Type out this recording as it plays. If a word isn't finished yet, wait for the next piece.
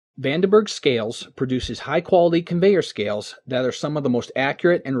Vande scales produces high-quality conveyor scales that are some of the most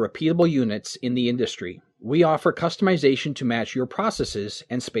accurate and repeatable units in the industry. We offer customization to match your processes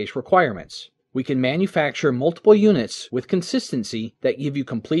and space requirements. We can manufacture multiple units with consistency that give you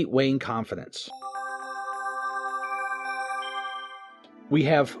complete weighing confidence. We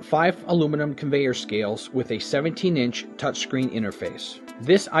have 5 aluminum conveyor scales with a 17-inch touchscreen interface.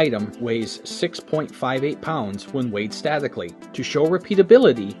 This item weighs 6.58 pounds when weighed statically. To show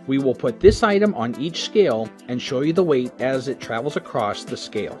repeatability, we will put this item on each scale and show you the weight as it travels across the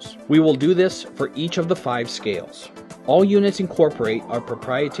scales. We will do this for each of the 5 scales. All units incorporate our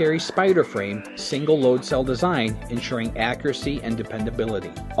proprietary spider frame single load cell design, ensuring accuracy and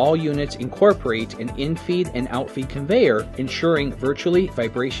dependability. All units incorporate an in-feed and out-feed conveyor, ensuring virtually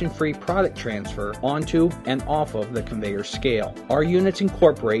vibration-free product transfer onto and off of the conveyor scale. Our units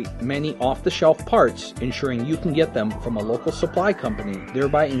incorporate many off-the-shelf parts, ensuring you can get them from a local supply company,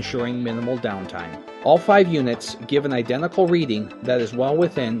 thereby ensuring minimal downtime. All 5 units give an identical reading that is well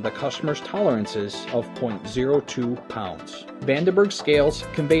within the customer's tolerances of 0.02 pounds. Vande scales,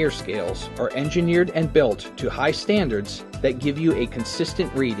 conveyor scales, are engineered and built to high standards that give you a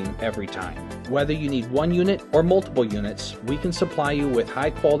consistent reading every time. Whether you need 1 unit or multiple units, we can supply you with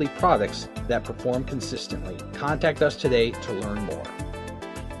high-quality products that perform consistently. Contact us today to learn more.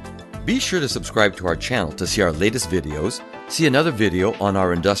 Be sure to subscribe to our channel to see our latest videos, see another video on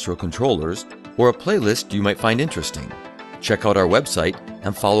our industrial controllers, or a playlist you might find interesting. Check out our website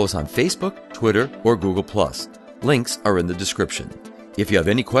and follow us on Facebook, Twitter, or Google+. Links are in the description. If you have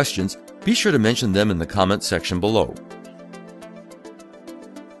any questions, be sure to mention them in the comments section below.